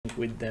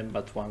with them,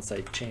 but once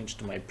I change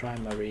to my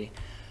primary,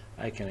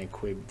 I can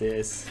equip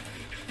this.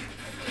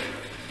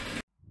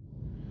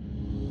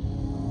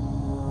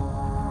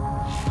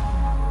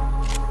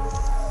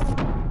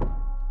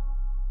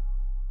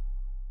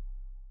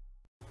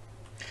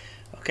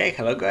 Okay,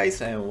 hello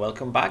guys and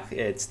welcome back.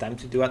 It's time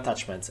to do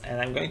attachments, and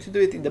I'm going to do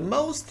it in the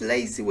most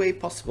lazy way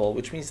possible,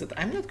 which means that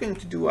I'm not going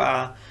to do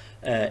a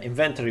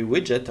inventory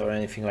widget or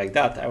anything like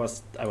that. I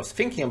was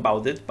thinking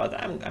about it, but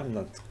I'm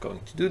not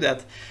going to do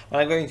that.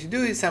 What I'm going to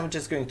do is I'm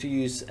just going to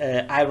use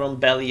iron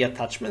belly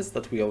attachments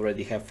that we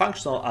already have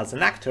functional as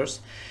an actors,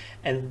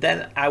 and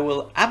then I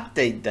will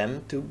update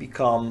them to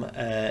become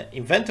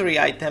inventory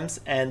items,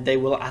 and they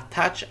will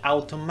attach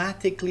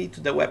automatically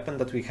to the weapon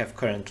that we have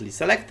currently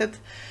selected.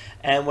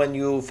 And when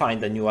you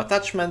find a new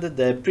attachment,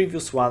 the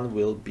previous one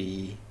will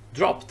be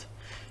dropped.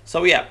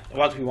 So yeah,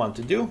 what we want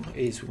to do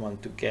is we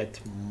want to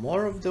get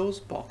more of those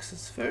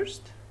boxes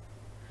first.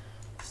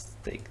 Let's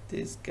take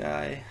this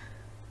guy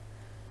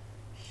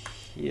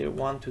here.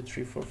 1, 2,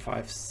 3, 4,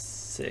 5,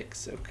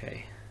 6.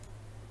 Okay.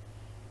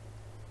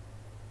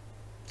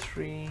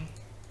 3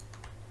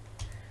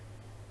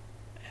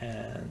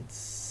 and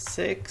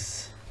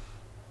 6.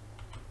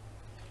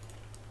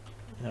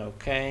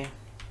 Okay.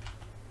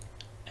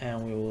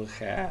 And we will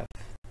have,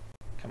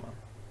 come on,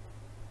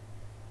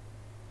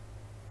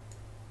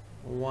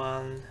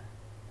 1,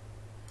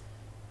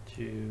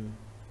 2,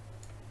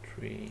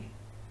 3,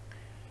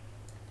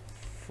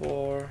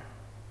 4,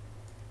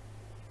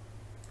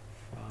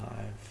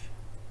 5,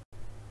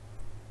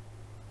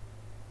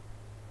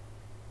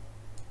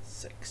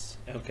 6.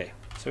 Okay,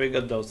 so we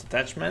got those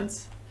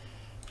attachments.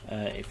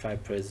 If I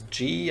press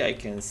G, I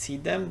can see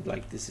them.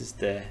 Like, this is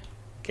the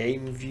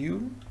game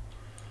view.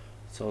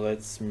 So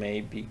let's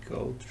maybe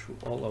go through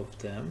all of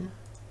them.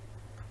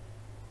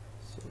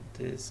 So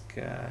this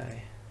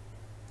guy,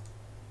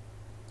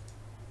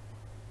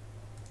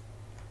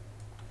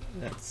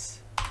 let's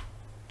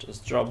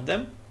just drop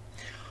them.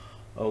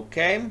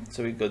 Okay,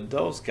 so we got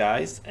those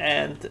guys,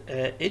 and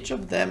each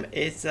of them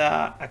is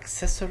a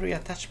accessory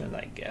attachment,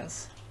 I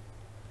guess.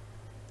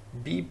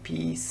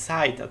 BP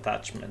site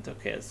attachment.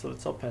 Okay, so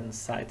let's open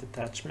site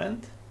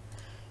attachment.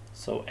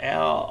 So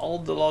all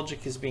the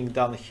logic is being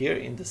done here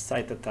in the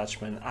site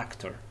attachment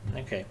actor.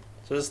 Okay,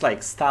 so it's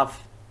like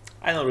stuff.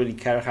 I don't really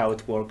care how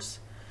it works.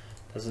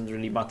 Doesn't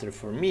really matter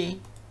for me.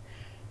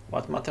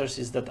 What matters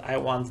is that I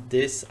want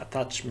this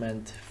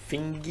attachment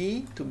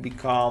thingy to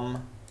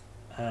become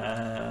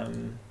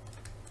an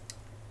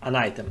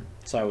item.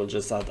 So I will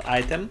just add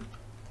item,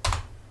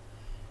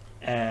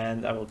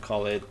 and I will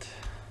call it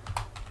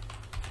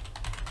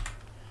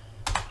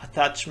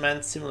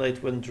attachment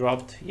simulate when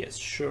dropped. Yes,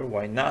 sure,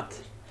 why not?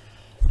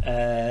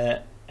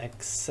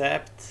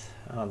 Except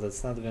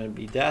that's not going to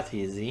be that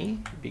easy,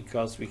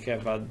 because we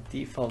have a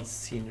default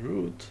scene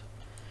root,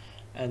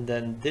 and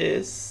then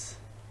this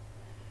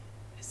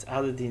is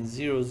added in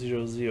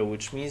 000,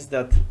 which means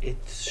that it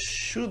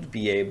should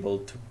be able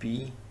to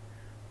be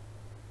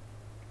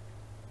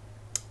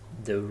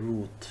the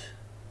root.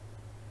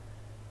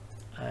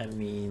 I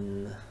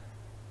mean,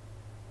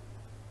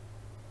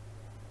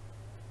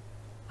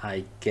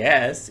 I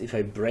guess if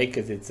I break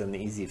it, it's an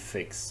easy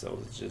fix. So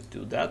let's just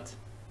do that.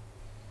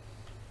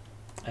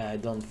 I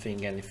don't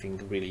think anything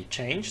really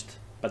changed,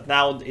 but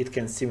now it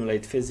can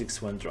simulate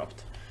physics when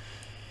dropped.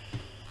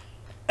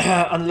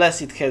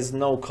 Unless it has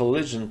no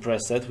collision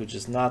preset, which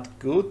is not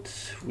good.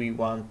 We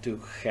want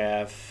to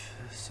have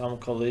some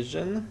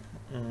collision.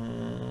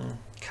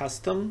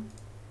 Custom.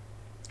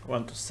 We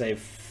want to save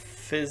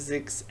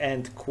physics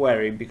and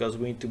query, because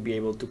we need to be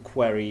able to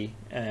query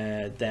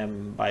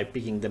them by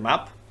picking them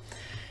up.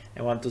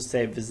 I want to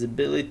save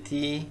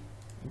visibility,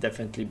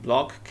 definitely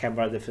block,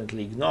 camera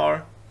definitely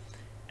ignore,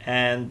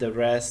 and the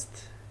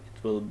rest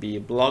it will be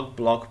block,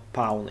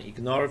 pawn,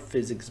 ignore,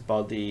 physics,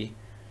 body,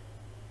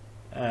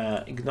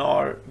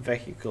 ignore,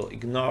 vehicle,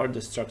 ignore,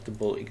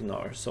 destructible,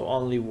 ignore. So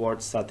only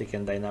word, static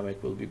and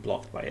dynamic will be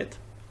blocked by it.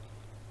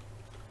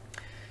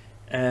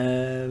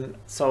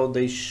 So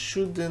they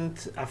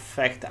shouldn't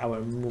affect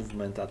our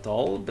movement at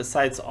all.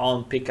 Besides,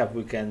 on pickup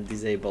we can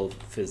disable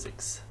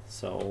physics,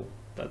 so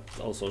that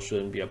also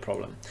shouldn't be a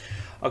problem.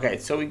 Okay,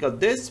 so we got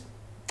this,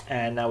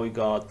 and now we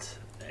got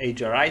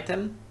AGR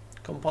item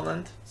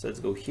component. So let's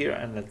go here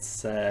and let's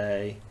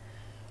say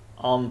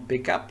on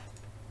pickup.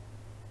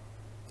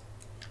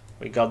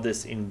 We got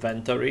this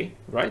inventory,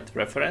 right,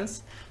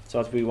 reference. So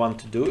what we want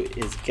to do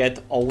is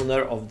get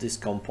owner of this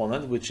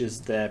component, which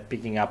is the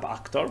picking up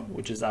actor,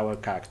 which is our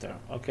character.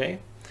 Okay,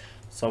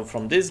 so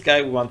from this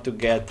guy we want to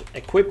get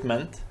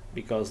equipment,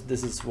 because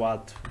this is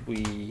what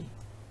we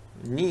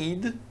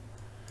need.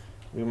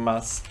 We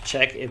must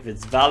check if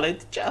it's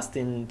valid, just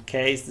in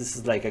case. This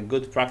is like a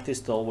good practice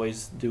to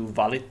always do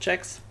valid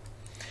checks.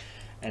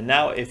 And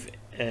now if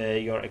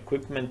your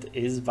equipment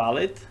is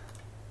valid,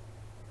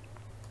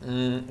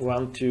 we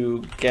want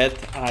to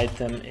get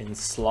item in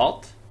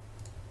slot,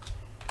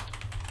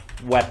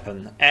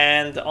 weapon,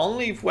 and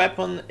only if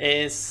weapon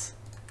is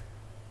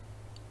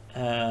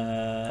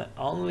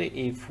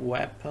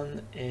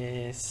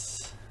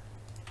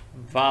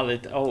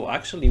valid. Oh,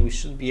 actually we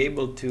should be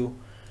able to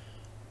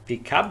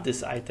pick up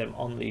this item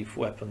only if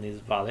weapon is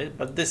valid,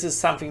 but this is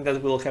something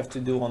that we'll have to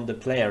do on the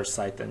player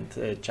side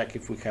and check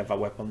if we have a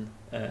weapon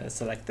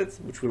selected,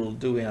 which we will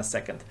do in a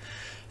second.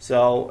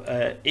 So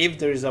if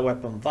there is a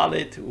weapon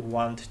valid, we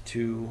want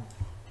to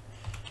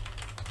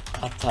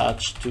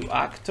attach to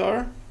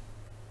actor.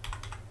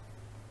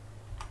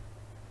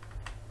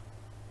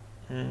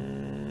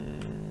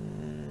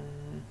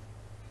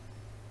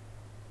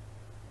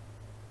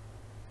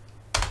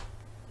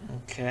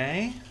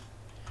 Okay,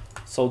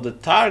 so the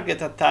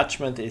target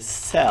attachment is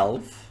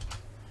self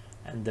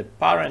and the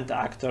parent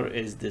actor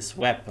is this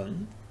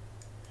weapon,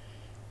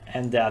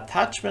 and the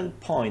attachment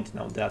point,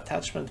 now the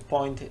attachment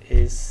point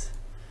is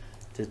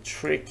the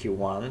tricky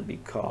one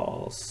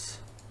because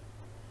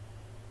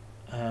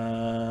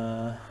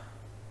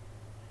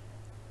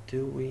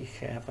do we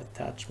have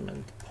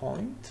attachment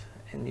point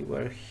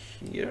anywhere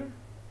here?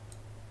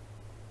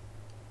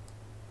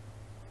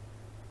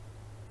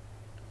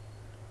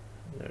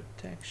 Their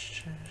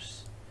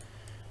textures,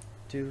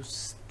 do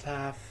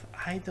stuff,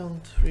 I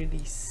don't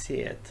really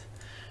see it,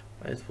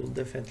 but it will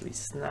definitely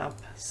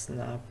snap,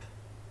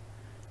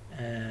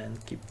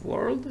 and keep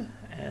world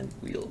and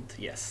wield,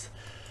 yes.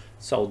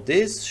 So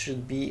this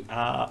should be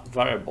a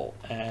variable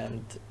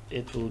and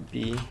it will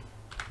be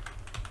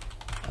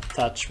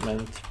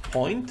attachment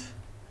point.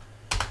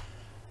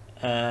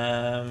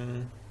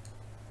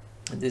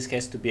 This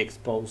has to be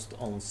exposed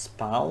on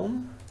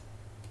spawn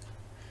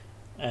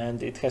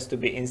and it has to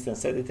be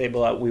instance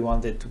editable. We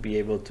want it to be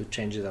able to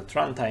change it at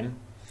runtime.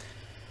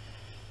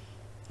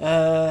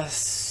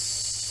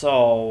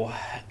 So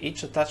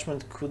each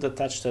attachment could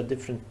attach to a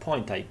different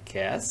point, I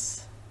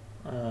guess.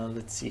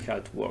 Let's see how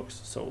it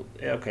works. So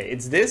okay,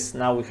 it's this.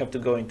 Now we have to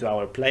go into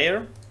our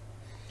player.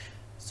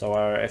 So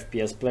our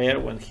FPS player,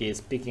 when he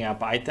is picking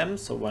up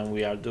items, so when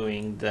we are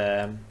doing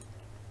the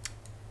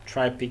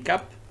try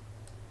pickup,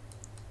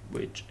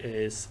 which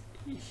is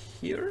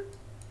here,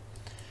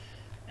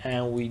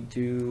 and we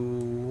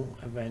do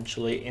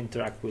eventually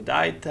interact with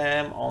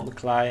item on the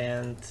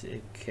client.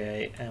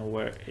 Okay, and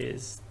where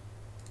is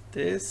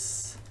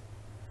this?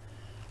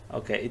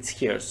 Okay, it's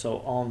here. So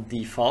on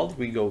default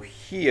we go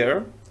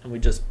here and we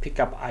just pick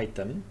up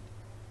item.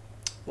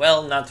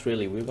 Well, not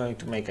really, we're going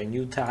to make a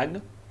new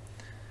tag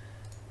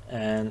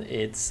and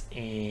it's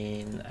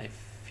in, I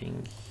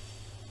think,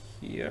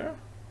 here.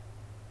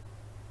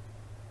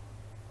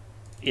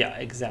 Yeah,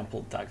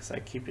 example tags. I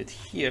keep it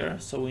here.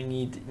 So we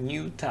need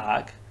new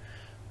tag,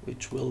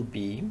 which will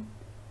be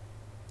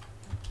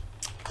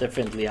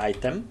definitely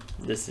item.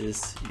 This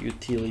is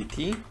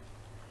utility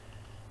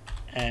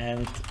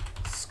and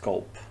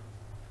scope.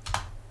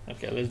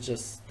 Okay, let's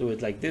just do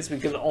it like this. We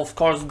can of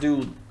course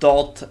do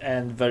dot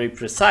and very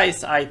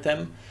precise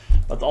item,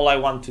 but all I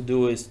want to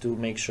do is to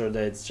make sure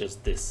that it's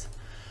just this.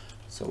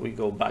 So we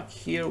go back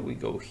here, we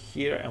go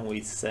here, and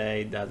we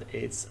say that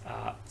it's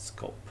a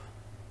scope.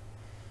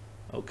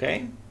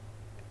 Okay,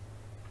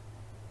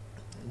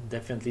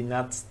 definitely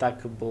not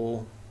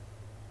stackable,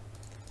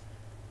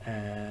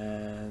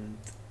 and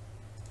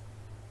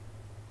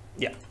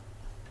yeah,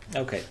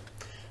 okay.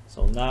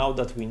 So now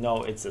that we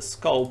know it's a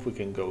scope, we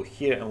can go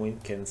here and we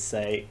can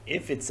say,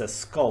 if it's a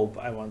scope,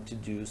 I want to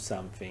do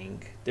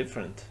something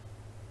different.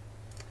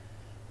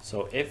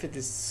 So if it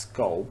is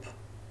scope,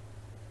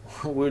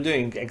 we're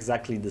doing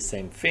exactly the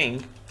same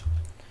thing.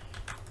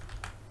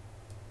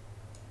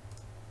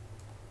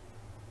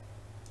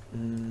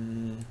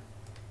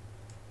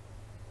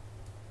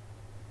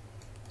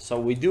 So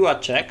we do a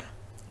check,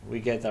 we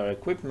get our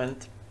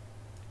equipment,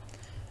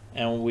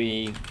 and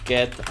we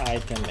get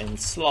item in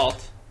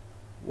slot,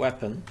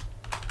 weapon.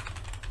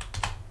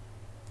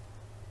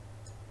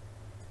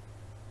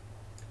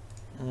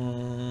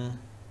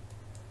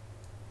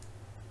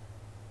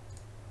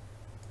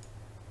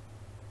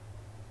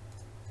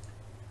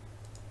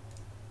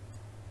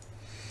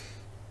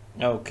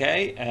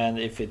 Okay, and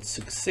if it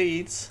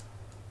succeeds,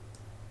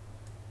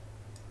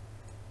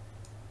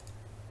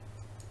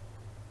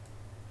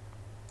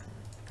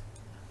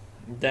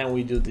 then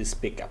we do this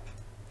pickup,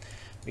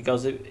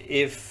 because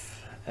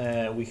if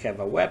we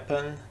have a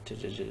weapon,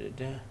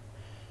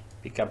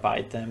 pickup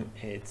item,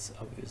 it's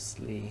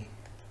obviously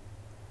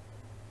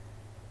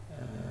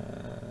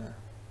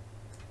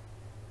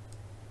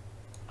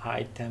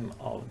item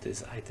of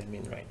this item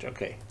in range.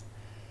 Okay,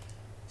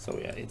 so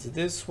yeah, it's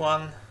this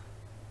one.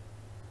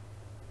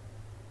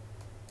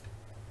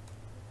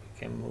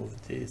 We can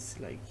move this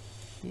like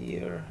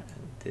here,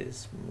 and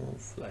this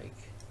move like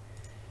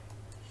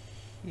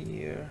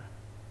here,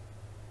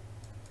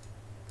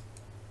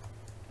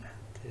 and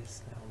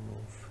this now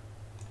move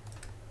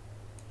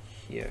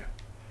here,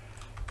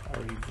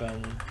 or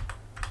even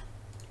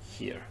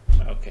here.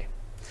 Okay,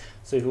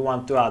 so if we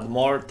want to add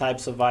more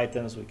types of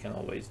items, we can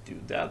always do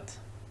that.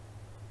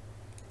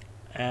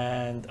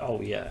 And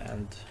oh yeah,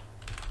 and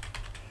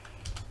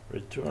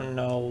return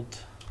node.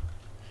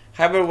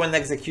 However, when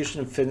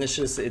execution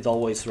finishes, it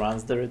always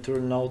runs the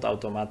return node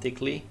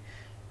automatically,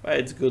 but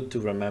it's good to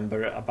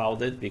remember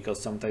about it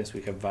because sometimes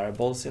we have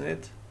variables in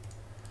it.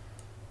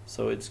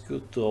 So it's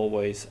good to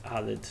always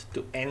add it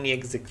to any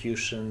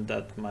execution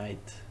that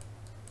might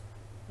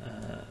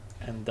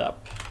end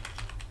up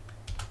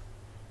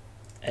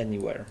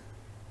anywhere.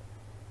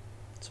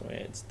 So yeah,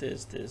 it's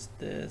this, then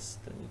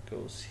it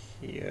goes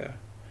here,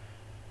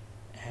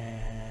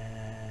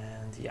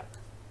 and yeah,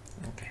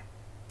 okay.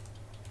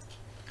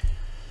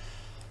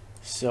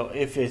 So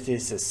if it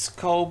is a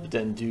scope,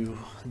 then do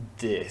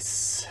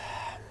this.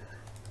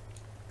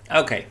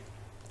 Okay,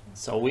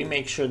 so we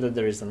make sure that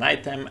there is an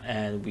item,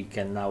 and we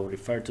can now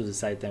refer to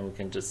this item. We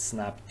can just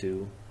snap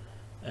to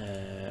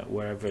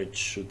wherever it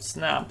should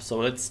snap. So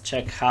let's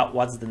check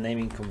what's the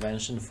naming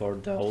convention for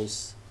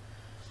those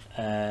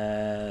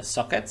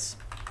sockets.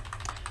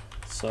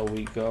 So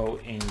we go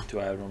into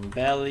Iron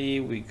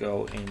Belly, we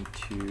go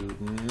into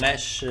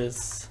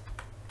meshes,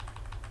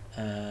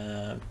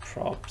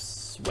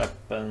 props,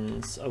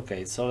 weapons.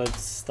 Okay, so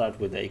let's start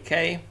with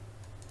AK.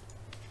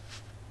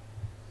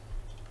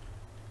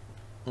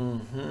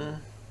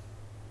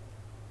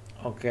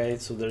 Okay,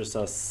 so there's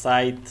a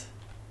site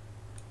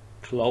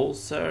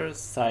closer,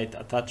 site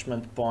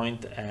attachment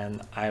point,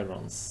 and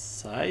iron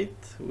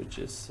site, which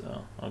is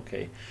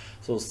okay.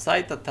 So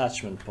site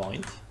attachment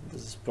point,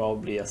 this is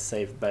probably a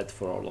safe bet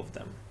for all of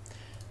them,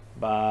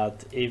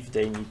 but if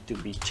they need to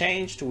be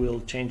changed,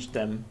 we'll change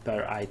them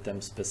per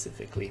item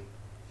specifically.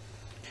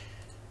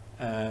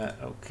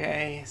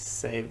 Okay,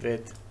 save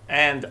it.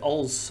 And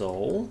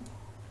also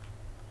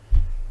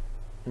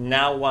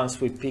now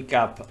once we pick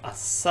up a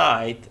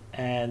site,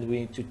 and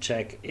we need to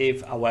check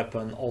if a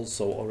weapon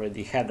also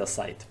already had a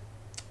site.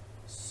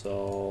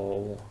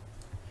 So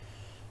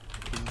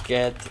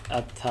get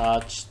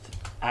attached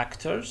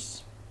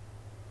actors,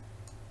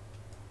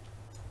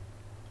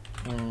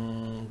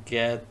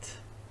 get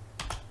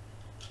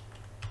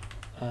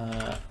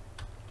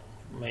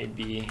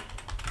maybe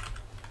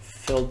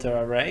filter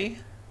array.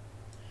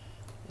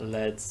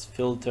 Let's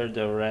filter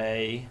the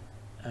array.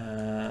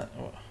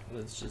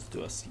 Let's just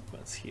do a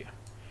sequence here.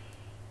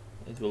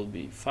 It will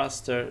be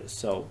faster.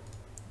 So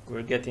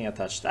we're getting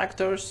attached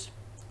actors.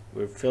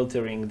 We're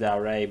filtering the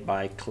array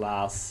by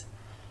class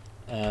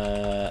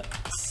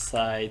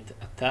site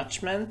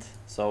attachment.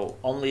 So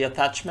only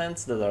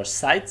attachments that are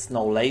sites,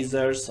 no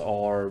lasers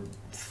or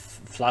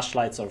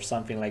flashlights or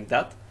something like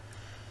that.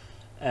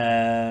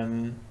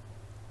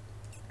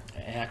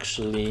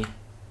 Actually,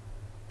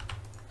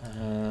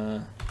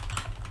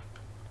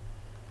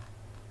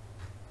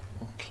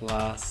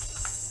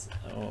 class,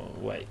 oh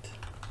wait,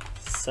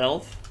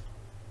 self,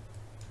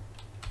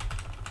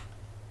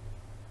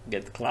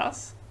 get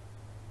class.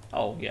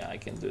 Oh yeah, I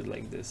can do it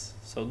like this.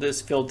 So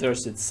this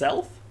filters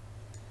itself.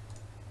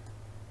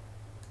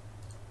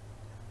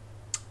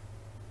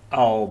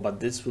 Oh, but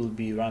this will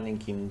be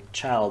running in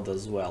child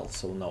as well.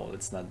 So no,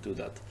 let's not do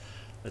that.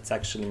 Let's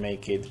actually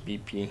make it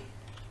BP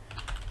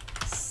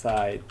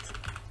site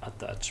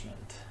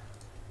attachment.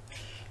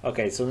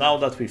 Okay, so now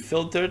that we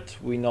filtered,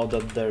 we know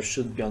that there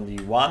should be only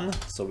one.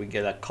 So we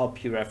get a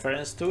copy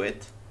reference to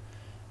it.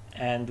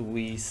 And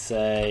we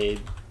say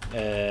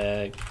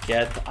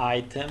get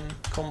item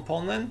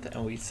component,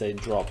 and we say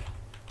drop.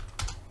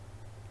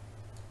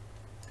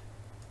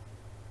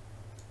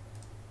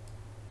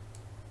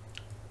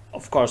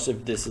 Of course,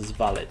 if this is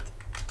valid.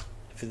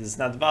 If it is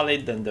not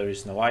valid, then there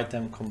is no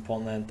item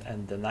component,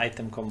 and then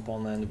item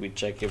component, we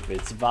check if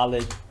it's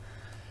valid.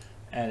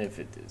 And if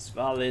it is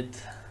valid,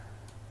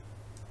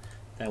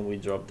 then we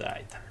drop the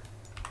item.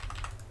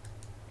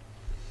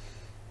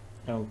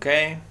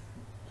 Okay.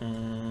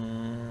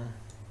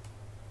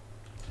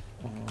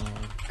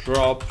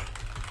 Drop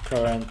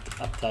current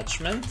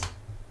attachment,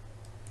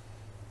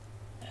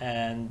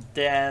 and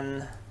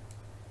then,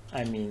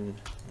 I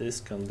mean, this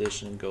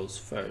condition goes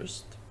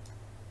first,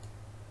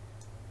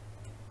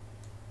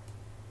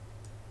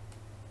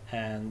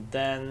 and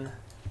then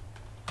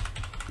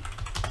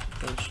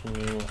attach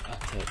new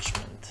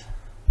attachment.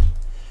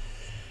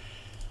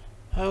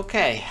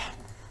 Okay,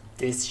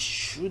 this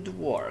should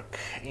work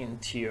in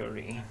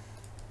theory.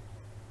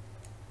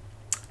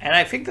 And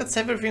I think that's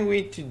everything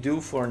we need to do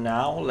for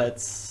now.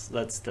 Let's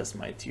test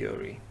my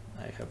theory.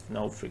 I have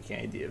no freaking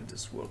idea if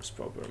this works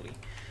properly.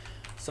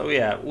 So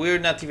yeah, we're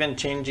not even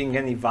changing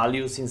any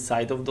values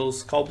inside of those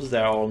scopes.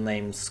 They're all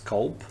named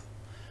scope.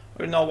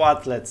 Or you know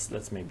what? Let's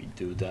maybe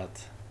do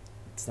that.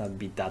 Let's not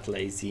be that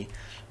lazy.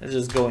 Let's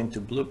just go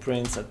into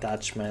blueprints,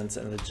 attachments,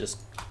 and let's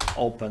just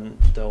open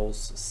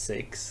those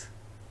 6.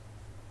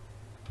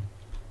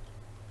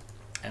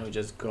 And we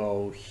just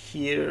go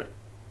here,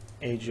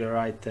 AGR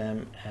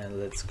item, and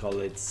let's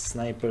call it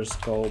sniper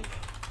scope.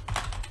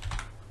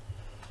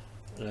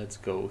 Let's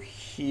go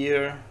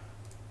here,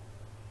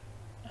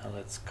 and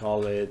let's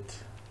call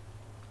it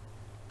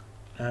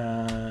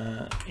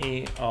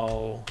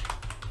EO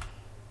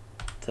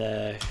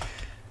Tech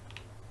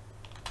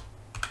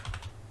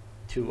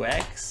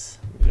 2X,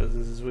 because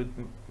this is with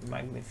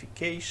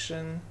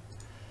magnification.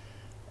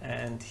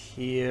 And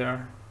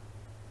here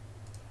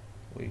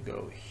we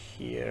go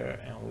here,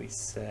 and we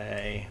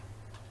say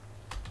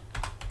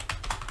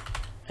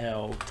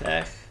EO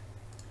Tech.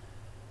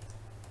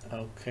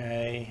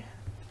 Okay,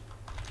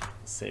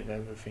 save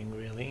everything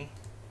really.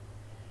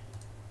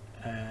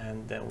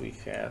 And then we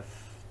have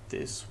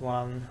this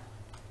one.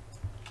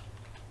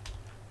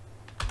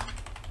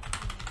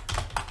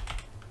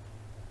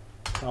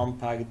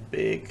 Compact,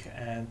 big,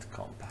 and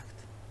compact.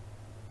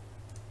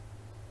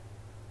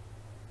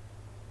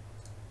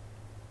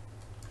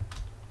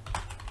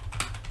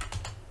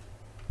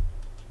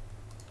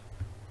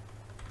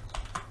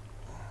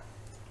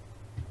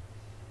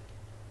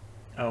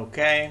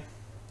 Okay.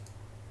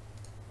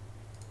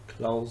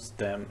 Close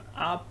them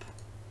up.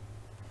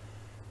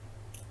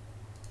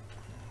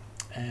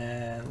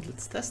 And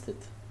let's test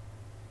it.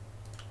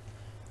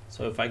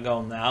 So if I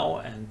go now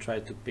and try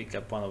to pick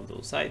up one of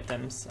those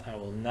items, I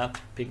will not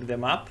pick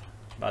them up.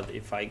 But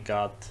if I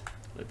got,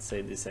 let's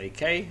say this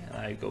AK, and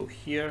I go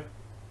here,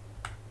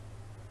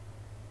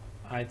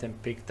 item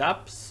picked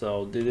up.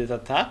 So did it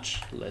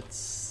attach? Let's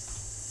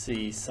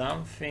see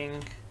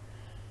something.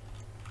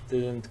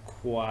 Didn't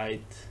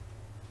quite,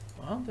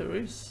 well, there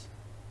is,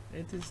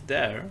 it is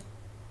there.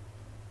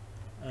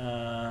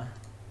 Where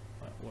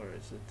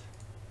is it?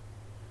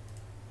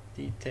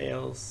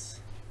 Details.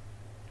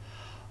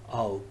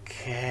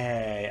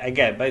 Okay, I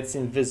get it, but it's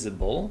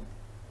invisible.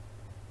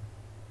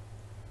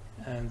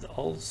 And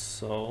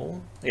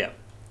also, yeah.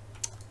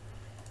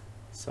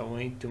 So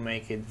we need to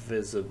make it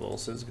visible.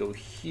 So let's go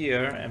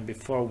here, and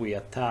before we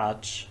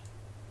attach,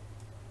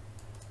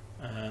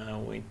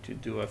 we need to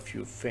do a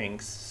few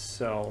things.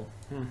 So,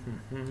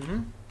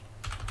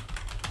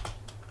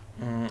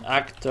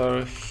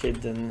 actor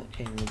hidden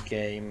in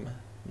game,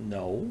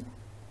 no.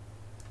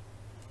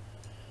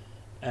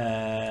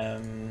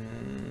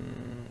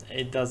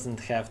 It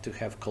doesn't have to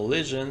have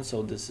collision,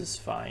 so this is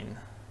fine.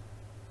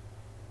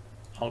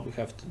 All we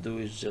have to do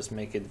is just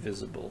make it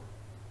visible.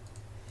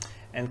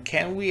 And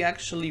can we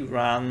actually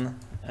run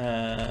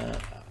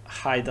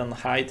hide on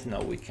hide?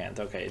 No, we can't.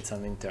 Okay, it's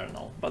an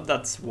internal, but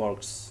that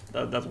works.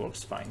 That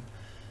works fine.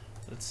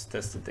 Let's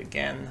test it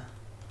again.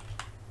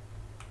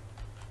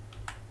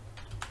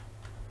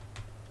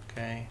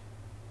 Okay.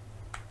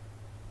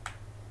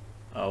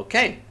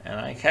 Okay, and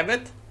I have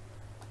it.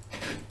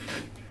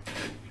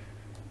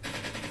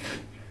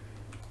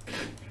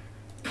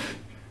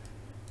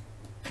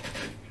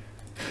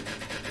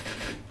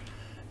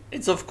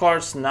 It's of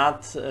course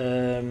not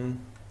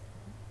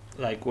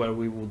like where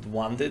we would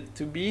want it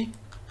to be,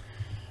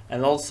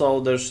 and also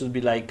there should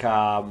be like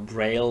a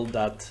rail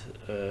that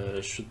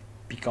should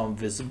become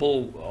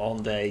visible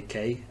on the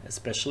AK,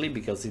 especially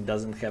because it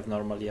doesn't have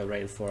normally a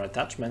rail for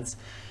attachments,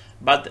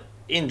 but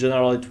in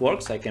general it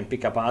works. I can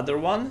pick up another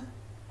one,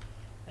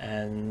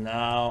 and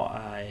now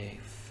I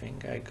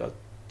think I got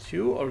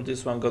two, or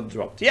this one got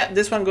dropped. Yeah,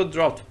 this one got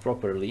dropped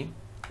properly,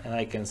 and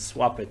I can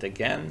swap it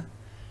again.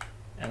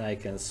 And I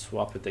can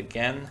swap it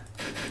again.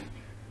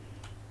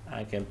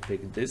 I can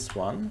pick this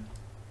one.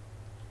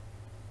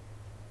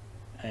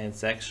 And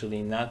it's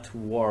actually not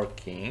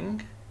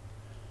working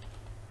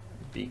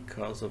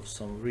because of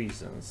some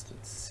reasons.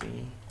 Let's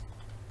see.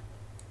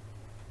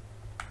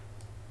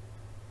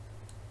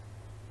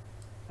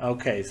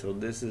 Okay, so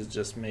this is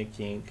just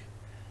making.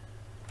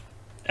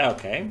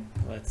 Okay,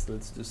 let's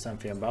do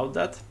something about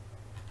that.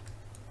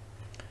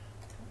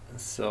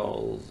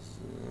 So.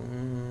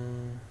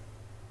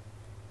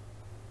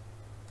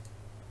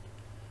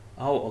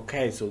 Oh,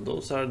 okay, so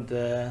those are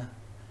the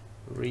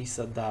wrist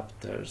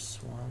adapters.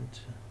 One,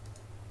 two.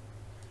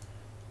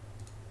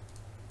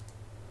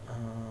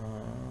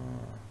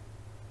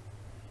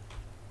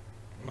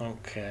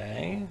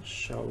 Okay,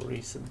 show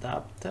wrist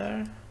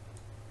adapter.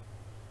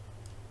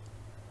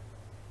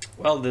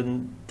 Well,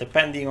 then,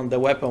 depending on the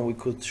weapon, we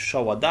could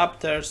show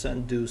adapters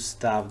and do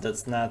stuff.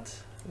 That's not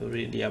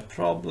really a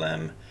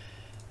problem.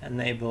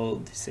 Enable,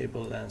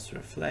 disable lens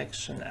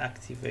reflection,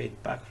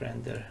 activate back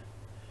render.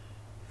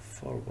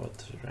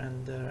 Forward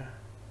render.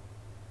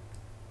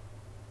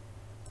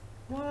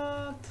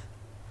 What?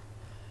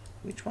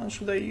 Which one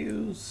should I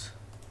use?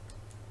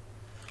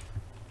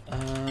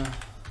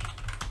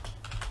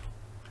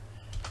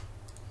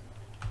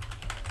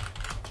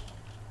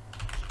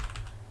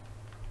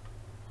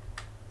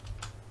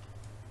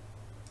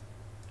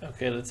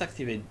 Okay, let's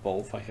activate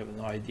both. I have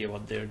no idea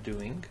what they're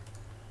doing.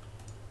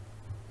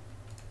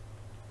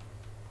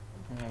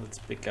 Let's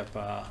pick up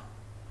a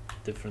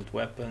different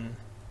weapon.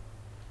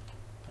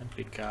 And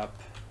pick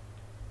up.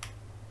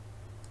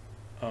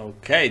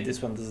 Okay,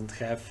 this one doesn't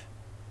have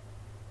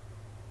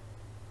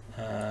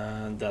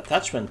the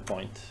attachment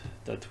point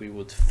that we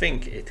would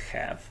think it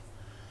have.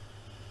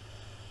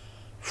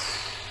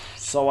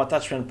 So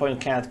attachment point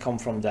can't come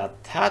from the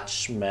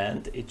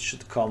attachment, it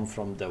should come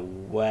from the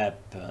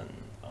weapon.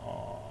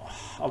 Oh,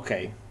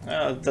 okay,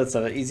 that's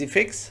an easy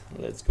fix.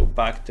 Let's go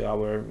back to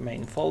our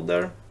main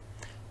folder.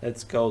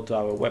 Let's go to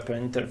our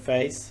weapon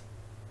interface,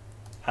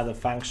 add a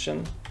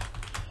function.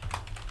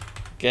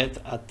 Get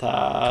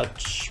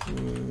attachment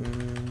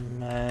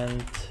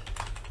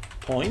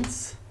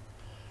points,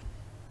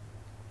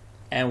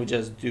 and we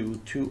just do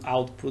two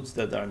outputs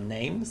that are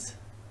names,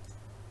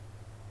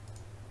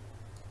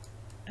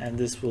 and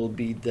this will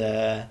be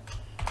the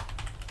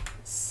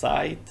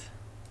site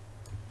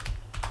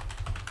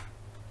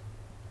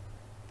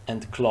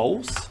and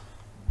close.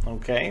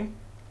 Okay.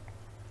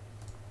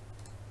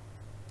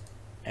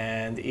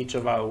 And each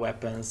of our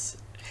weapons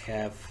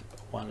have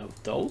one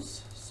of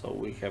those. So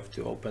we have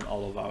to open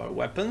all of our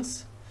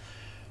weapons.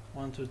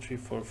 1, 2, 3,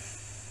 4,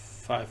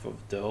 5 of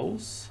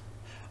those.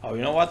 Oh,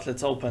 you know what?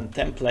 Let's open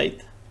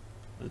template.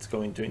 Let's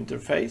go into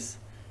interface,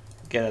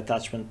 get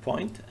attachment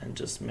point, and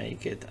just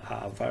make it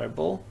a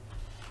variable.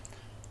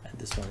 And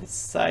this one is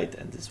site,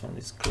 and this one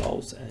is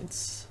close, and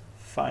it's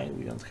fine.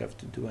 We don't have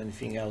to do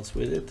anything else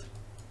with it.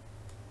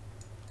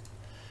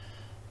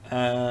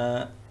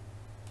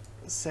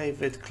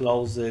 Save it,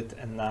 close it,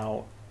 and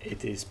now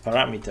it is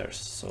parameters.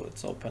 So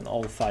let's open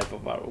all 5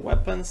 of our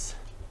weapons.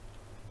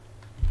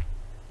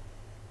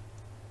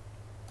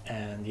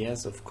 And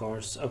yes, of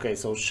course. Okay,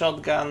 so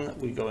shotgun,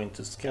 we go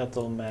into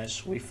skeletal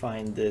mesh, we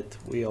find it,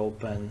 we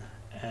open,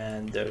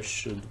 and there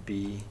should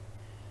be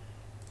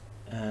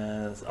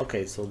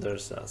okay, so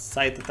there's a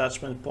site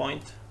attachment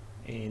point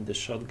in the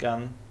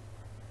shotgun,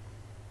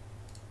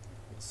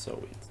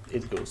 so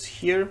it goes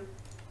here,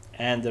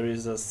 and there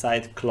is a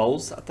site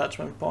close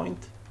attachment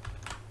point,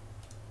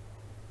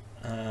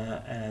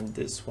 and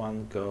this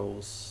one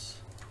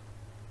goes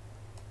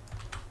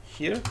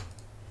here.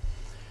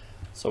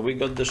 So we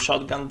got the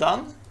shotgun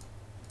done,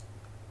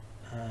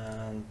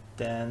 and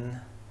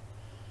then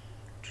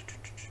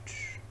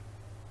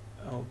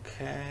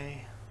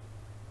okay,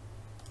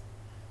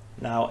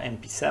 now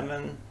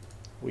MP7,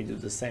 we do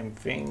the same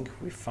thing.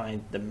 We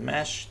find the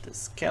mesh, the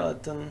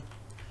skeleton,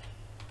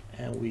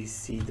 and we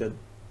see that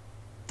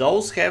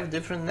those have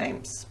different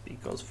names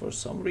because for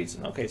some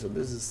reason. Okay, so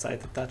this is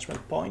site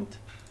attachment point.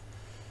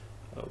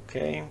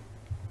 Okay,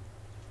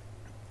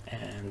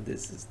 and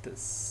this is the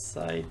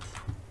site,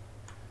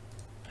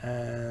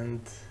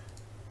 and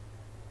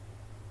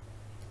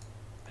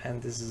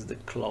this is the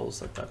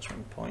close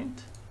attachment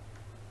point.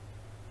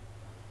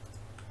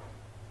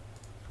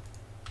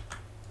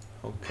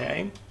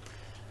 Okay,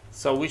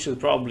 so we should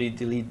probably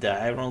delete the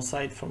iron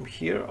site from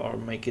here or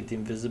make it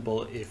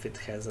invisible if it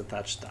has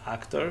attached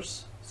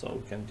actors,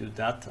 so we can do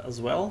that as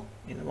well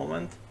in a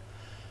moment,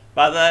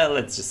 but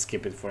let's just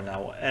skip it for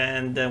now.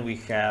 And then we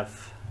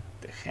have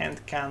the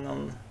hand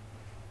cannon.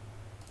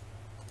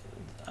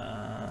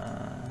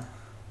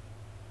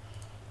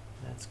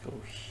 Let's go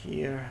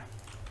here.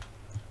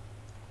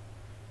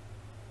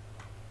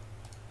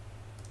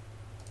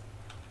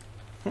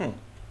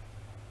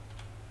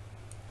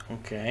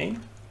 Okay,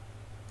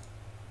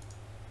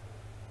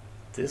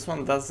 this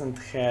one doesn't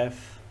have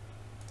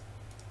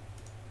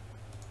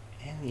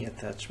any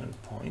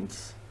attachment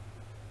points,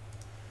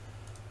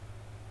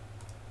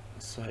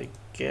 so I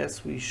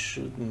guess we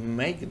should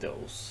make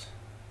those.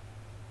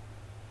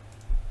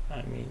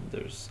 I mean,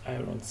 there's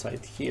iron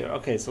sight here.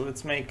 Okay, so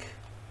let's make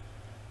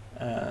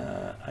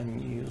a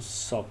new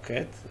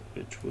socket,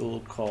 which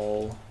we'll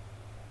call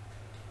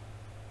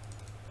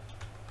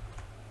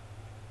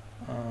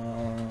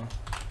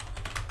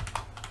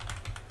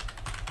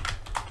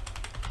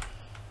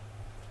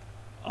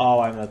oh,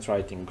 I'm not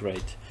writing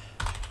great.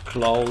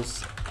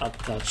 Close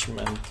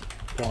attachment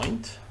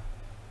point.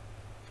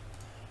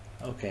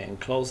 Okay, and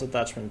close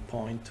attachment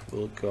point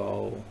will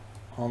go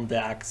on the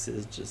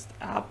axis just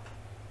up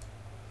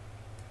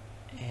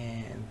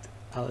and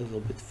a little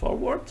bit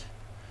forward.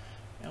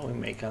 And we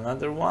make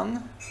another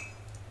one,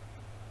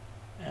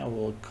 and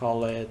we'll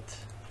call it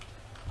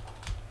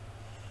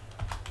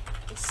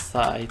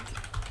site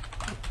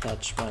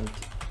attachment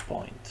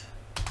point.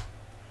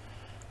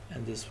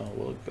 And this one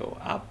will go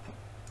up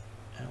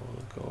and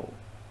will go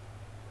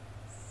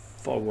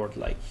forward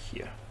like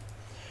here.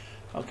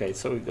 Okay,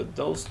 so we got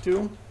those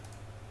two.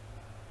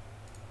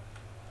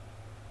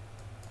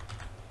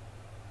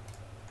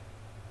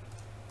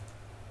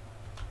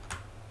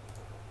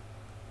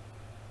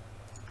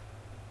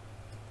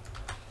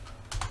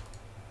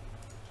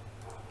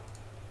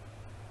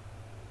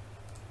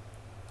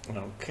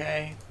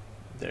 Okay,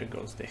 there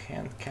goes the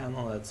hand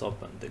cannon. Let's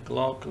open the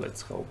Glock.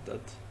 Let's hope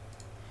that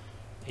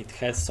it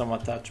has some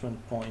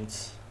attachment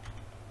points,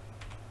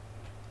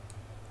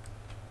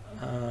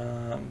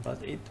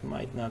 but it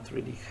might not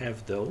really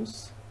have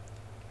those.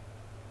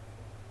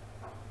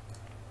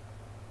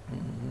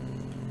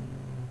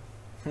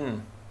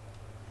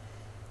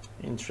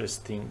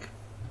 Interesting.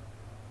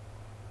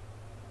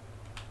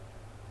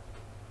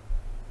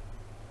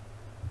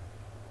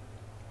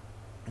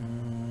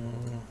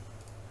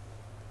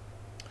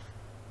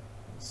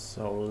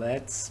 So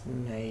let's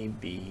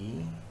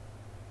maybe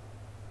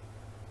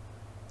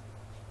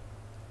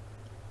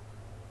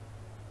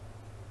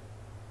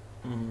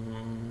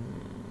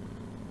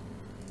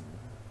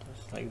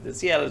just like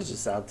this. Yeah, let's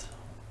just add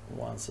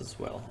once as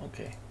well.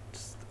 Okay,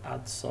 just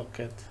add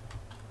socket.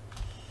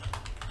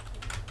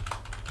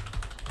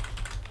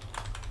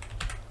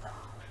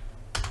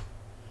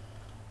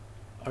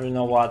 Or you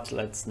know what,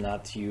 let's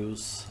not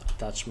use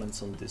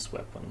attachments on this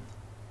weapon.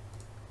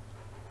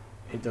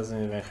 It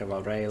doesn't even have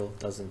a rail,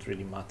 doesn't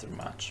really matter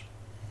much.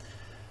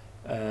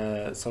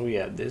 So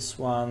yeah, this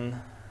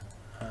one,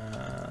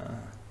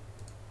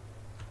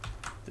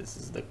 this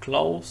is the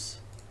close,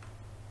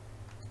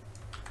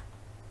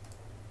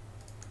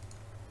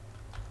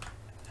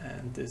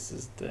 and this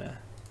is the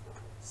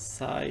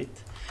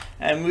sight,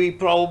 and we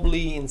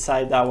probably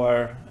inside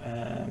our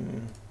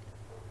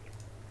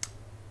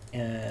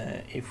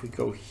if we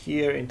go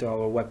here into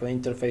our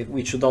weapon interface,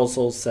 we should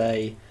also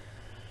say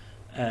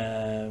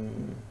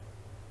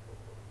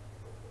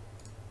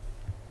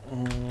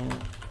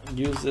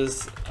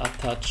uses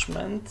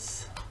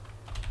attachments,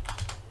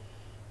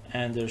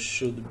 and there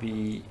should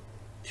be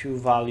two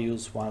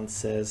values. One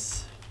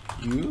says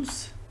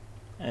use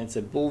and it's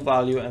a bool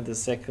value, and the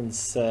second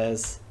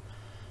says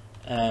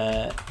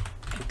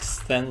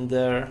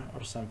extender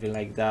or something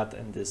like that,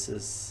 and this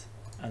is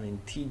an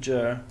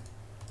integer.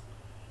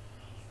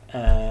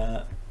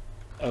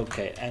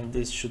 Okay, and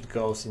this should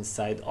go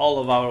inside all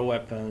of our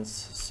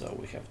weapons, so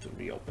we have to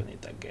reopen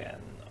it again.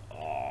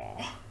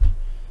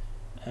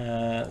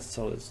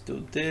 So let's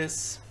do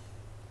this.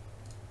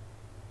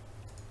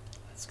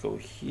 Let's go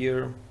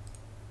here.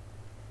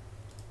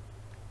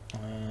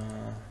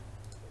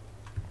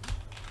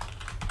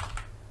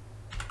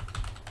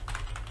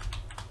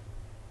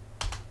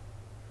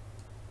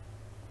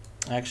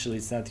 Actually,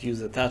 it's not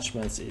use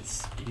attachments,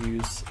 it's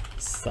use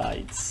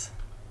sites.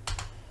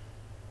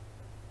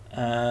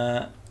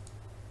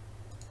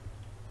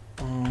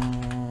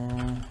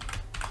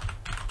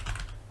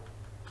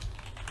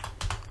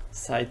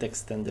 Site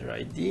extender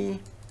ID.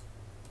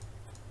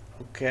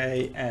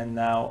 Okay, and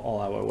now all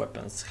our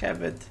weapons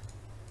have it.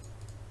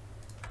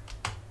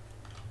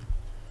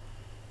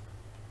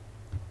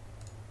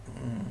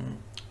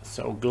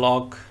 So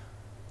Glock,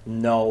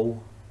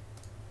 no.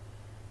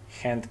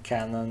 Hand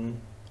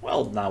cannon,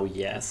 well, now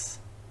yes.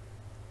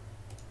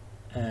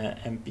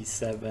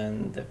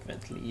 MP7,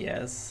 definitely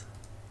yes.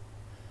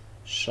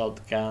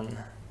 Shotgun,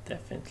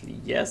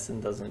 definitely yes,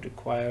 and doesn't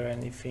require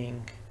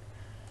anything.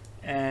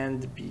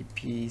 And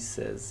BP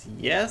says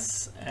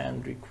yes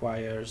and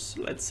requires,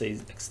 let's say,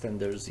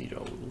 extender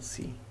 0. We'll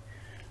see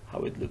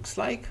how it looks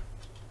like.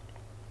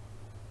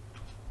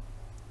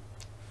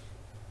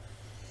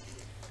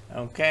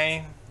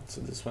 Okay,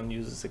 so this one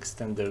uses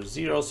extender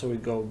 0, so we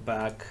go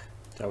back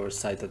to our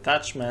site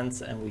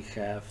attachments, and we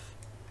have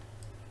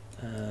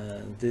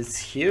this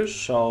here,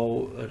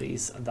 show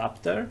res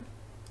adapter.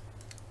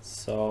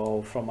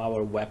 So from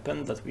our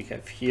weapon that we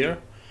have here,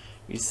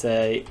 we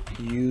say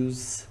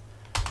use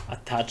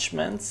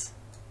attachments.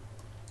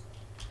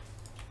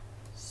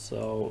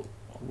 So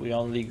we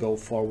only go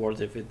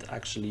forward if it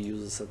actually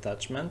uses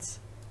attachments.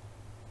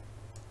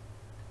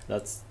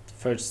 That's the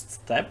first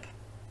step.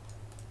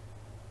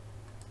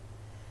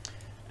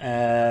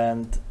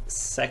 And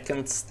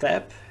second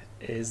step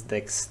is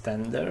the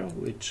extender,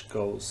 which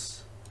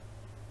goes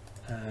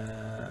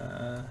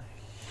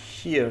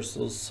here.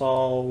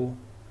 So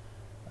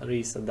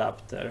res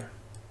adapter.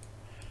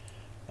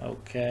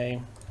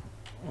 Okay.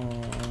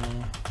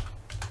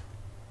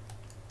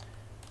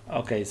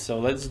 Okay, so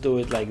let's do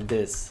it like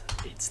this.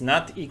 It's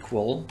not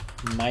equal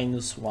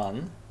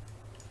 -1.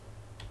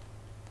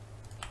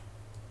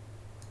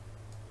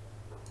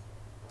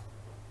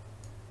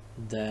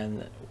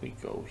 Then we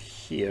go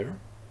here.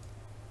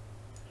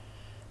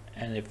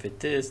 And if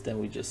it is, then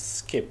we just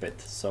skip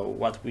it. So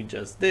what we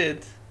just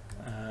did,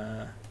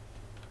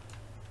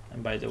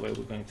 and by the way,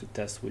 we're going to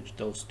test which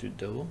those two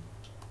do.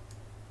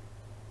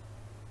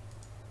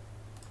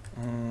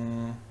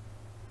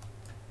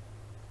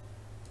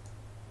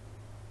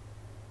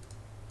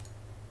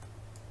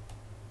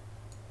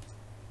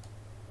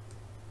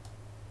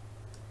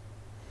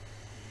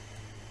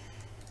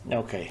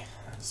 Okay,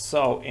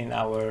 so in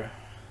our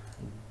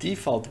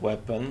default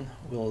weapon,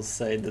 we'll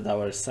say that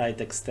our site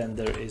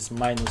extender is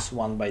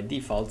 -1 by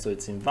default, so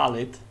it's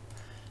invalid,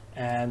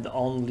 and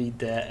only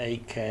the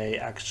AK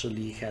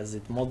actually has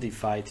it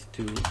modified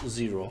to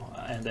 0,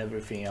 and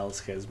everything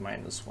else has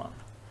 -1.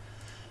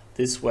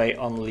 This way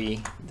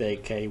only the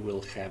AK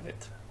will have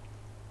it.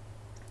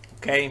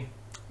 Okay,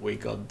 we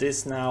got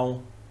this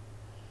now.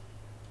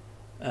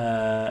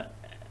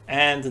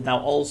 And now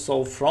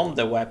also from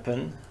the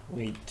weapon,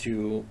 we need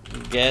to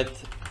get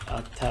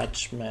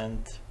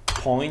attachment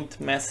point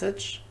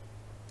message.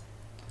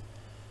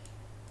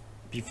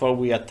 Before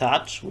we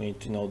attach, we need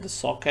to know the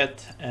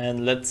socket,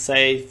 and let's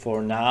say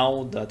for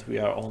now that we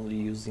are only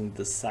using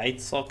the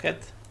site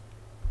socket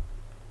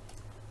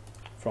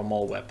from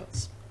all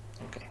weapons.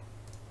 Okay,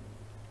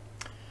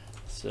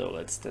 so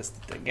let's test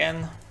it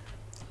again.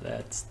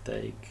 Let's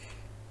take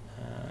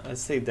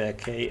let's take the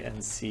AK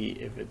and see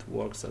if it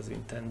works as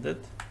intended.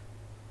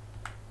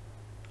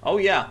 Oh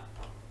yeah,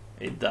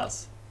 it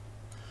does.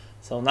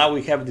 So now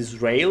we have this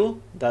rail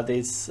that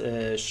is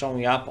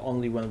showing up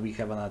only when we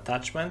have an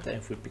attachment, and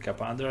if we pick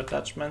up another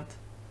attachment,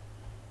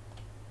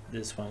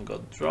 this one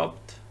got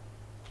dropped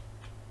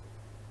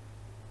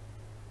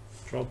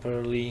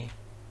properly,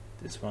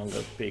 this one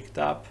got picked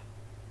up,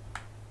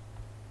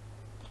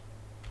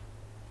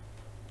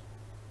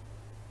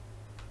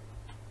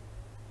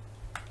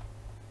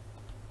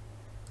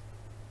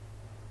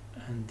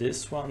 and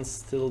this one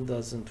still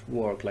doesn't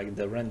work, like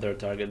the render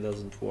target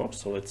doesn't work,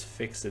 so let's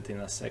fix it in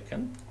a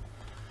second.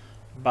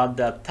 But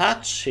the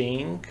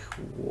attaching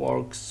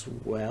works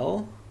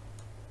well.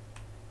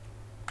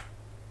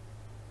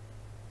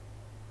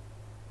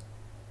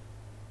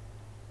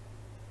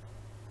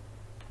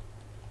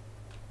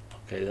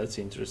 Okay, that's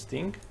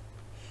interesting.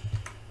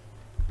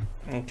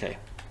 Okay,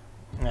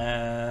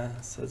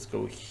 so let's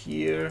go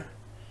here,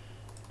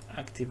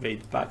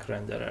 activate back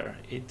renderer.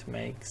 It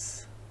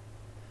makes,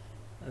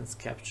 let's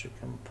capture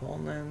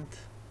component.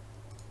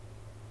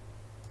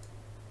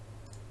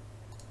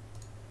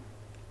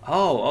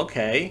 Oh,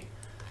 okay.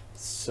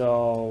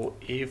 So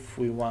if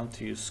we want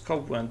to use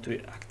scope, we want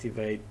to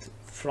activate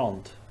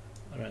front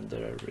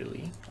renderer,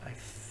 really, I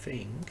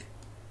think.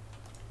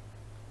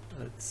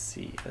 Let's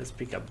see, let's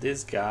pick up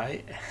this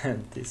guy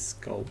and this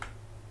scope.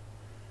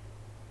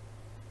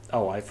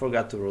 Oh, I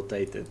forgot to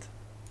rotate it.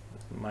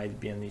 Might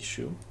be an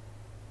issue.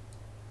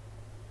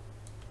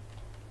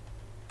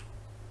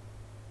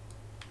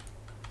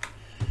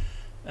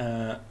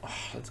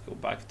 Let's go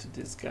back to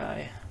this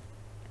guy.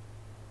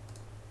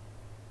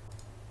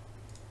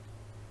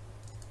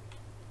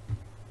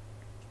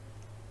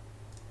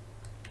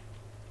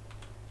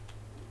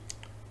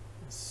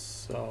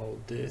 So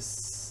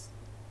this,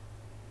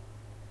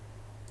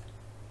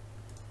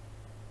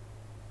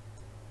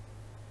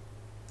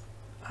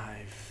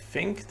 I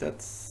think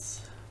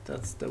that's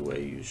the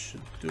way you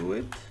should do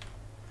it.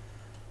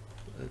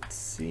 Let's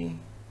see.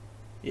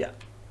 Yeah.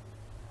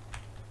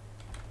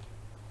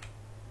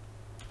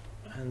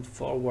 And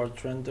forward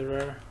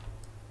renderer.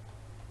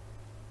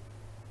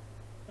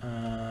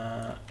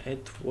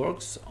 It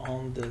works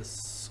on the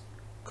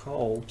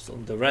scopes,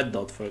 on the red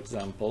dot, for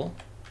example.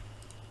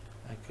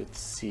 I could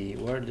see,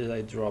 where did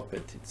I drop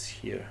it? It's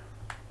here.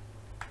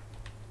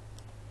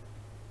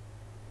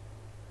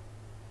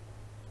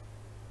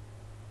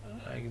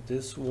 Like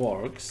this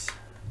works,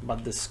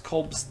 but the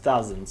scopes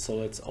doesn't. So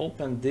let's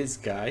open this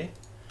guy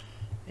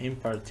in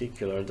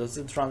particular. Does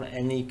it run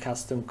any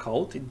custom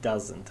code? It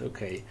doesn't.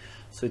 Okay,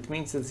 so it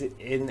means it's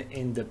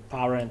in the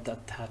parent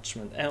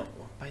attachment. And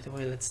by the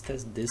way, let's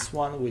test this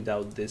one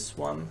without this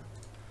one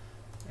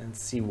and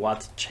see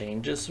what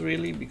changes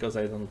really, because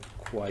I don't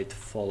quite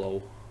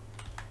follow.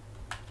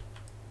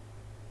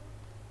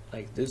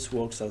 Like this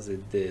works as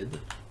it did.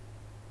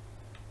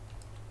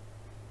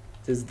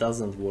 This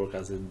doesn't work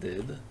as it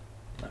did.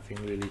 Nothing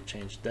really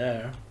changed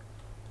there.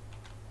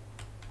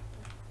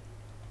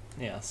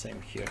 Yeah,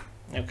 same here.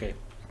 Okay.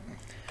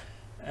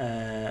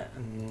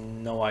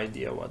 No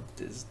idea what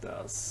this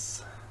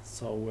does,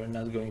 so we're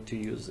not going to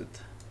use it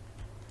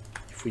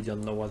if we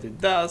don't know what it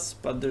does,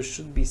 but there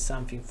should be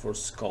something for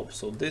scope.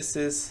 So this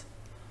is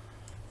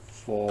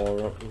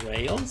for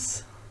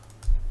rails,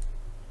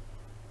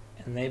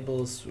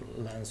 enables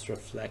lens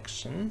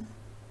reflection,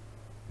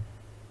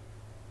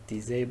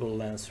 disable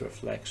lens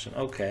reflection.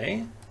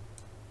 Okay,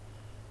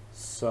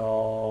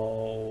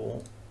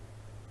 so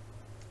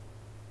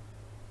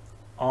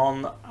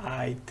on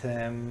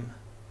item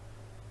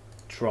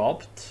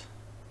dropped,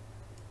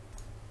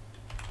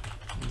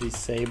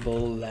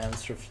 disable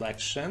lens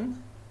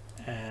reflection,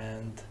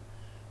 and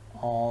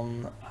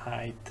on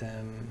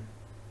item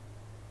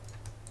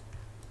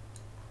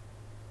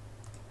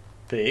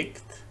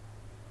picked,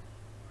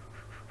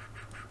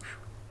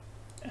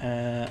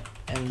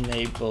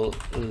 enable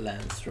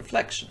lens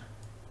reflection.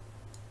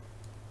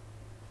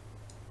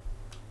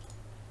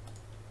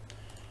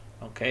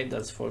 Okay,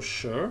 that's for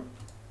sure.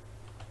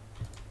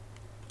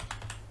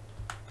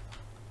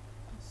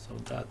 So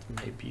that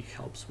maybe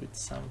helps with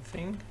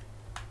something.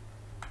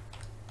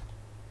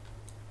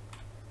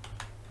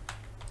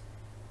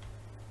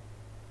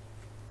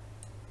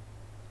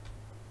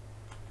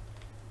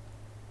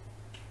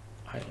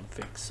 I don't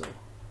think so.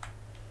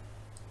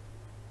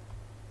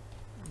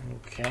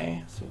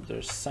 Okay, so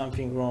there's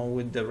something wrong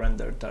with the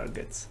render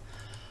targets,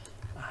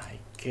 I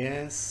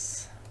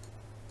guess.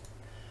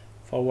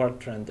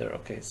 Forward render.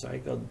 Okay, so I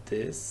got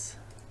this,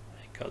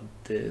 I got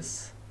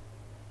this.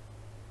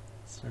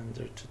 Let's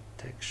render to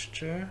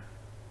texture,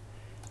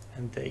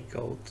 and they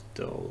go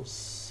to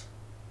those.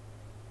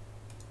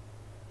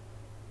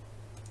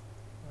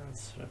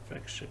 Lens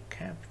reflection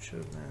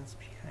capture, lens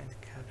behind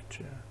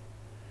capture.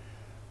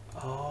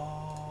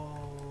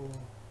 Oh,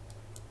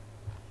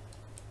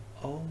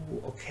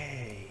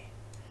 okay.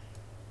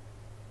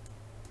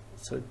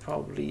 So it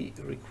probably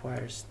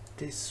requires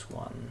this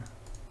one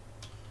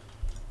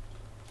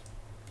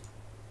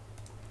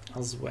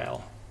as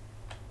well.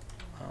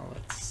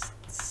 Let's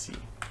see.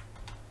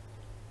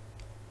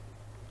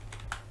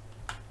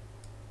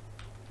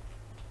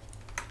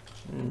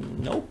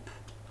 Nope.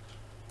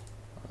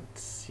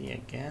 Let's see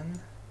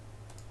again.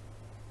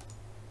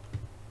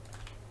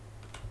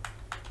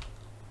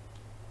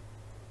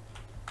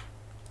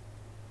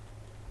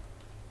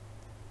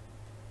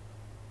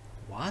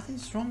 What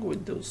is wrong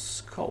with those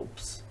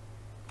scopes?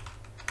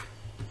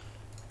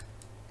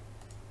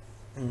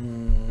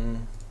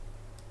 And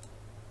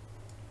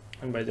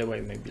by the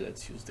way, maybe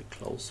let's use the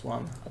close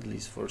one, at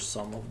least for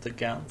some of the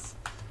guns.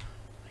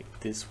 Like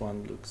this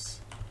one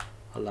looks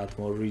a lot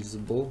more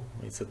reasonable.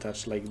 It's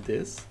attached like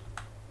this.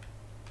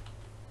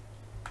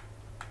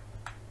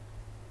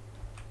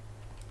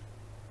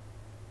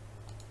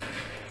 I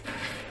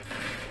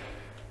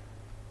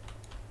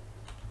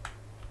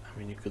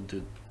mean, you could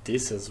do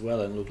this as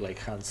well and look like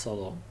Han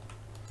Solo.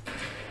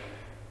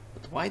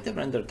 But why the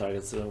render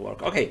targets doesn't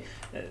work? Okay,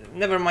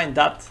 never mind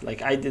that.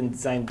 Like, I didn't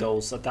design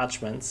those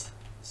attachments,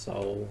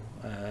 so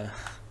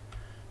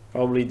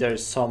probably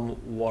there's some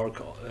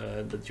work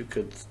that you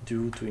could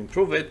do to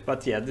improve it.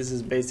 But yeah, this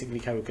is basically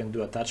how you can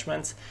do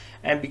attachments.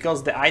 And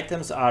because the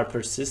items are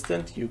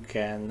persistent, you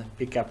can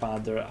pick up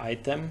another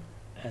item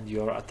and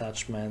your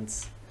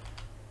attachments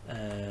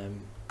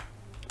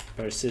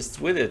persist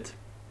with it.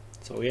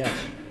 So yeah.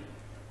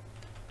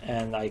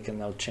 And I can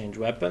now change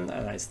weapon,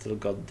 and I still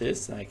got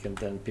this, and I can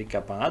then pick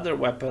up another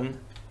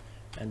weapon,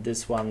 and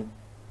this one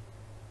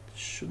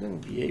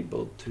shouldn't be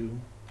able to.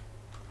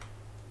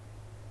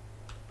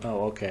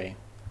 Oh, okay.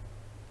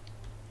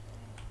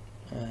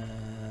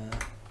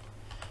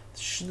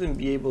 Shouldn't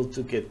be able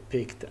to get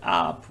picked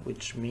up,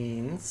 which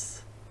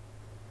means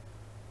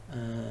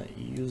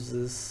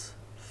uses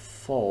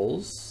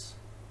false.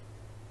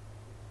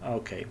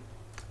 Okay,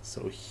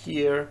 so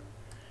here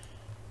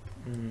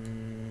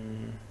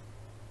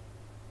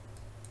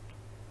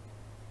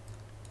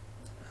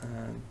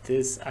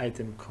this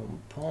item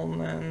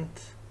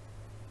component,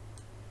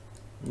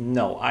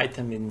 no,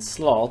 item in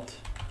slot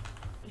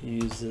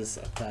uses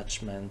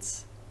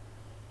attachments.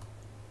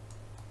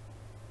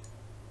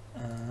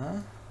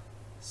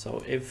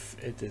 So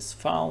if it is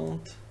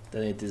found,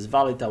 then it is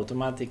valid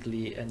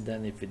automatically, and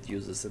then if it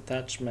uses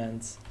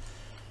attachments,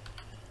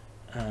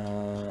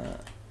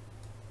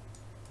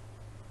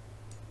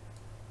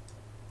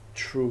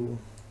 true,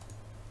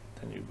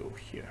 then you go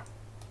here.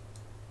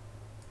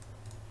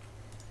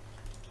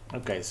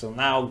 Okay, so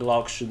now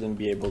Glock shouldn't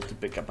be able to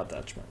pick up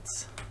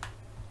attachments.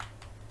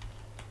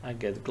 I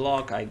get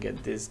Glock, I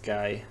get this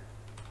guy,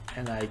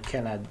 and I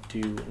cannot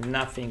do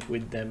nothing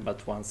with them,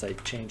 but once I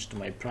change to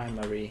my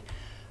primary,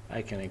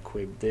 I can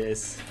equip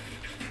this,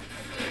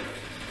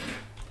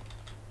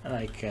 and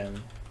I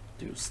can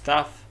do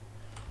stuff.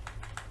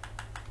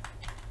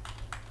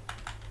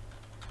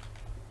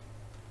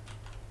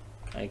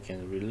 I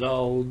can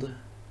reload.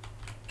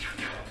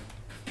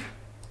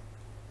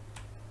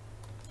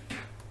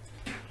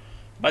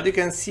 But you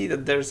can see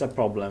that there's a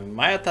problem.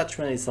 My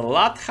attachment is a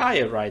lot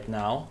higher right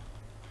now.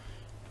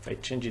 If I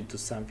change it to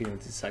something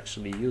that is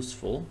actually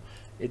useful,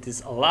 it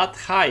is a lot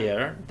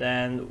higher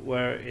than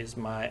where is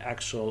my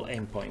actual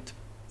aim point,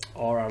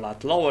 or a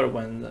lot lower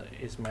when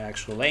is my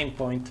actual aim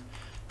point,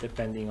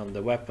 depending on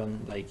the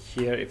weapon. Like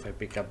here, if I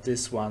pick up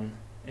this one,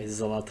 it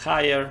is a lot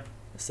higher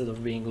instead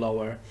of being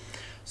lower.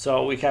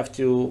 So we have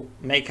to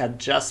make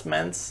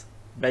adjustments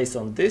based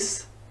on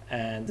this,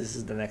 and this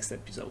is the next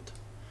episode.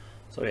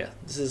 So yeah,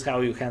 this is how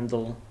you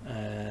handle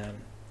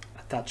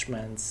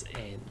attachments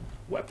in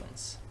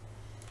weapons.